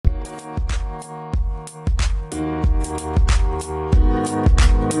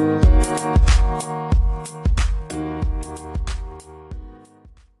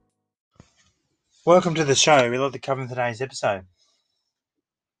Welcome to the show. We'd like to cover in today's episode.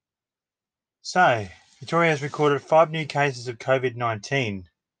 So, Victoria has recorded 5 new cases of COVID-19.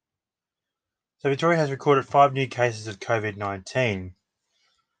 Victoria has recorded 5 new cases of COVID-19.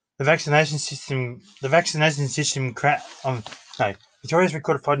 Victoria has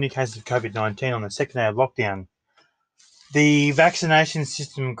recorded 5 new cases of COVID-19 on the second day of lockdown. The vaccination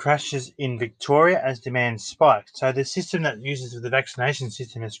system crashes in Victoria as demand spikes. So the system that uses the vaccination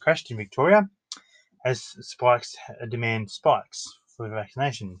system has crashed in Victoria as demand spikes for the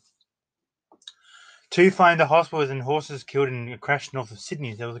vaccination. 2 flown to hospitals and horses killed in a crash north of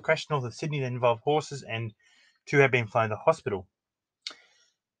Sydney. There was a crash north of Sydney that involved horses and 2 have been flown to hospital.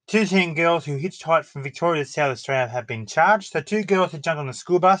 2 teen girls who hitchhiked from Victoria to South Australia have been charged. So 2 girls who jumped on a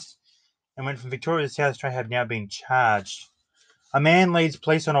school bus and went from Victoria to South Australia have now been charged. A man leads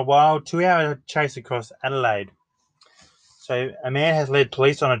police on a wild 2-hour chase across Adelaide. So a man has led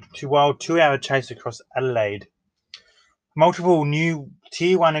police on a wild 2-hour chase across Adelaide. Multiple new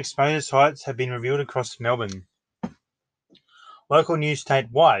Tier 1 exposure sites have been revealed across Melbourne. Local news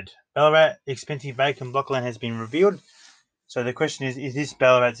statewide. Ballarat expensive vacant block of land has been revealed. So the question is this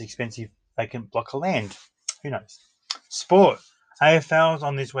Ballarat's expensive vacant block of land? Who knows? Sport. AFL's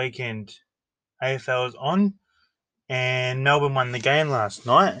on this weekend. AFL's on. And Melbourne won the game last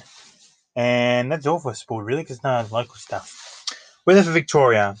night. And that's all for sport, really, because no local stuff. Weather for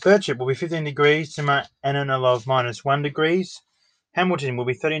Victoria. Birchip will be 15 degrees and a low of -1 degrees. Hamilton will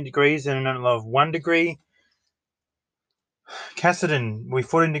be 13 degrees and a low of 1 degree. Cassidy will be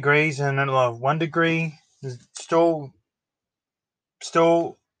 14 degrees and a low of 1 degree. Stawell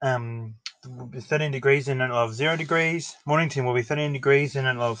will be 13 degrees and a low of 0 degrees. Mornington will be 13 degrees and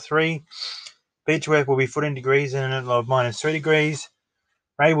a low of 3. Beechworth will be 14 degrees and a low of -3 degrees.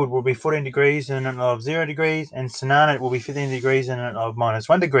 Raywood will be 14 degrees and a low of 0 degrees. And Sanana will be 15 degrees and a low of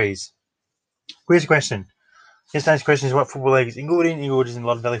 -1 degrees. Quiz question. Yesterday's question is what football league is Inglewood in? Inglewood is in the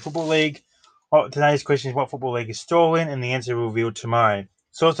Loddon Valley Football League. Today's question is what football league is Stawell in? And the answer will be revealed tomorrow.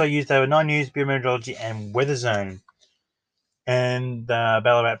 Source I used over 9 News, Bureau Meteorology and Weather Zone. And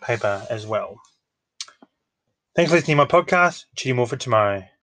Ballarat paper as well. Thanks for listening to my podcast. Tune in more for tomorrow.